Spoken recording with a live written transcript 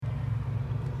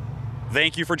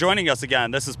Thank you for joining us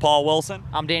again. This is Paul Wilson.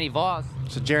 I'm Danny Voss.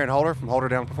 This is Jaron Holder from Holder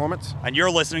Down Performance. And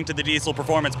you're listening to the Diesel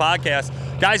Performance Podcast.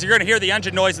 Guys, you're going to hear the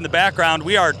engine noise in the background.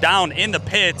 We are down in the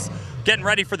pits, getting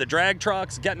ready for the drag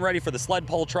trucks, getting ready for the sled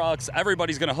pull trucks.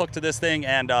 Everybody's going to hook to this thing,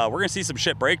 and we're going to see some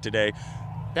shit break today.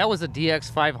 That was a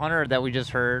DX500 that we just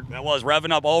heard. That was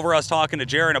revving up over us talking to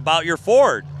Jaron about your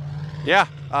Ford. Yeah,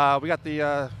 we got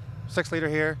the 6-liter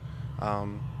here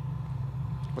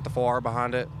with the 4R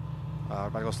behind it.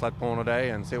 About to go sled pulling today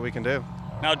and see what we can do.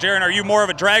 Now, Jaron, are you more of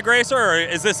a drag racer, or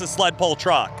is this a sled pull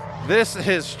truck? This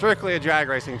is strictly a drag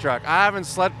racing truck. I haven't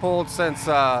sled pulled since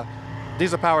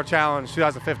Diesel Power Challenge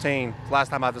 2015. Last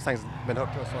time this thing's been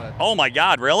hooked to a sled. Oh my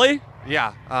God, really?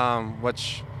 Yeah,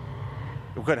 which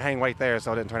we couldn't hang weight there,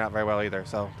 so it didn't turn out very well either.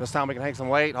 So this time we can hang some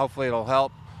weight. Hopefully it'll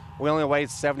help. We only weighed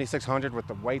 7,600 with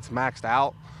the weights maxed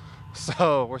out,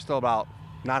 so we're still about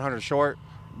 900 short,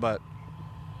 but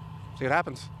see what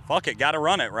happens. Fuck it, gotta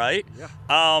run it, right?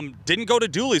 Yeah. Didn't go to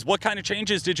Dooley's. What kind of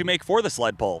changes did you make for the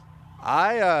sled pull?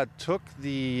 I took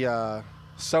the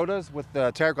sodas with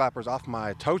the tear glappers off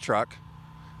my tow truck,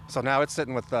 so now it's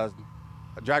sitting with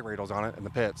drag radials on it in the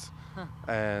pits.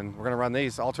 And we're gonna run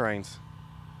these all-terrains.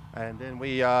 And then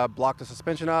we blocked the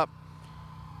suspension up,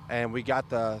 and we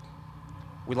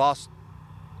lost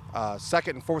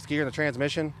second and fourth gear in the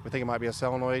transmission. We think it might be a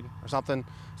solenoid or something,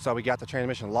 so we got the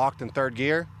transmission locked in third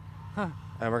gear.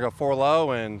 And we're going to 4 low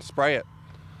and spray it.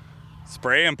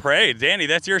 Spray and pray. Danny,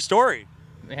 that's your story.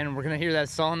 And we're going to hear that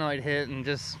solenoid hit and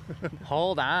just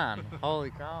hold on. Holy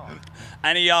cow.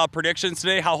 Any predictions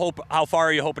today? How far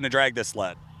are you hoping to drag this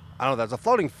sled? I don't know. There's a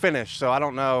floating finish, so I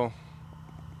don't know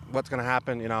what's going to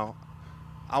happen. You know,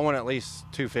 I want at least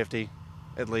 250,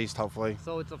 at least, hopefully.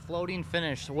 So it's a floating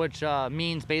finish, which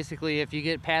means basically if you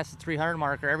get past the 300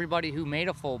 marker, everybody who made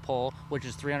a full pull, which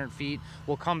is 300 feet,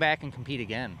 will come back and compete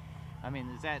again. I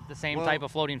mean, is that the same type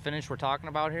of floating finish we're talking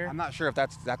about here? I'm not sure if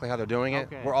that's exactly how they're doing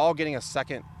it. Okay. We're all getting a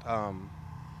second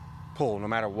pull no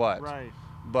matter what. Right.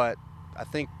 But I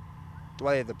think the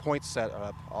way the points set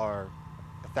up are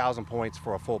 1,000 points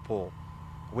for a full pull.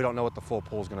 We don't know what the full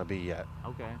pull is going to be yet.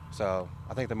 Okay. So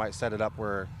I think they might set it up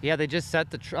where... Yeah, they just set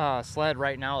the sled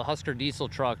right now. The Husker diesel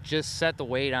truck just set the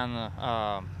weight on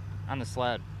the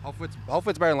sled. Hopefully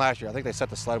it's better than last year. I think they set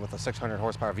the sled with a 600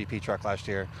 horsepower VP truck last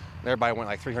year. And everybody went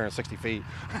like 360 feet.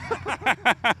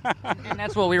 And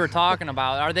that's what we were talking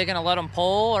about. Are they going to let them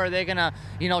pull, or are they going to,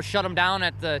 shut them down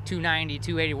at the 290,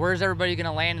 280? Where's everybody going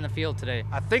to land in the field today?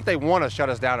 I think they want to shut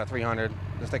us down at 300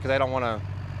 just because they don't want to...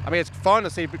 I mean, it's fun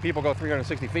to see people go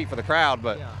 360 feet for the crowd,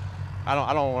 but yeah. I don't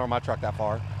want to run my truck that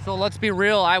far. So let's be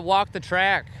real. I walked the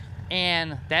track,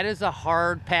 and that is a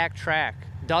hard-packed track.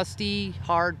 Dusty,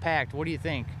 hard-packed. What do you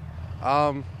think?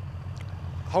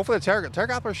 Hopefully the tear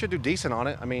grappler should do decent on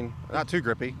it. I mean, not too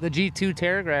grippy. The G2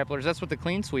 tear grapplers, that's what the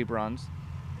clean sweep runs.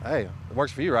 Hey, it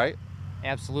works for you, right?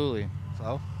 Absolutely.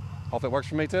 So, hope it works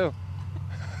for me too.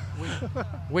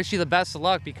 Wish you the best of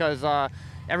luck, because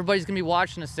everybody's going to be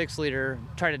watching a 6-liter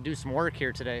try to do some work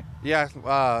here today. Yeah,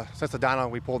 since the dyno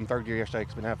we pulled in third gear yesterday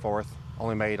because we didn't have fourth.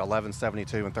 Only made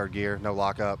 1172 in third gear, no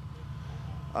lockup.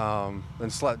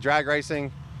 Then drag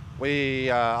racing, we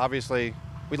obviously,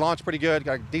 we launched pretty good,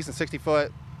 got a decent 60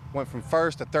 foot, went from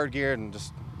first to third gear and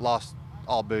just lost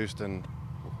all boost and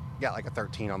got like a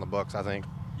 13 on the books, I think.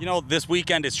 This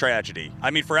weekend is tragedy. I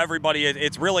mean, for everybody,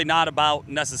 it's really not about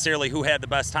necessarily who had the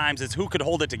best times. It's who could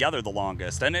hold it together the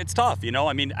longest. And it's tough,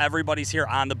 I mean, everybody's here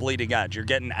on the bleeding edge. You're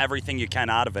getting everything you can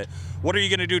out of it. What are you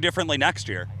going to do differently next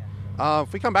year?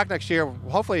 If we come back next year,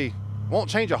 hopefully won't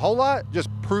change a whole lot, just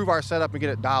prove our setup and get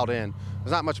it dialed in.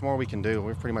 There's not much more we can do.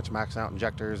 We've pretty much maxed out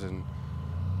injectors, and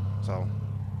so.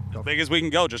 As big as we can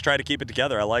go, just try to keep it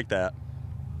together. I like that.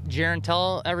 Jaron,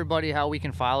 tell everybody how we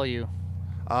can follow you.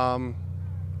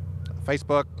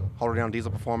 Facebook, Holder Down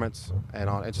Diesel Performance, and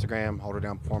on Instagram, Holder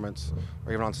Down Performance,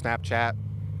 or even on Snapchat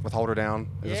with Holder Down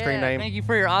as a screen name. Thank you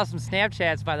for your awesome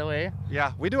Snapchats, by the way.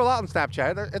 Yeah, we do a lot on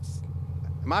Snapchat. It's,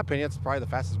 in my opinion, it's probably the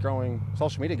fastest growing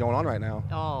social media going on right now.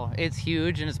 Oh, it's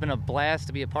huge, and it's been a blast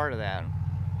to be a part of that.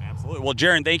 Absolutely. Well,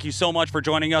 Jaron, thank you so much for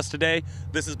joining us today.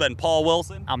 This has been Paul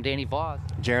Wilson. I'm Danny Voss.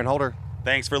 Jaron Holder.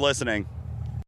 Thanks for listening.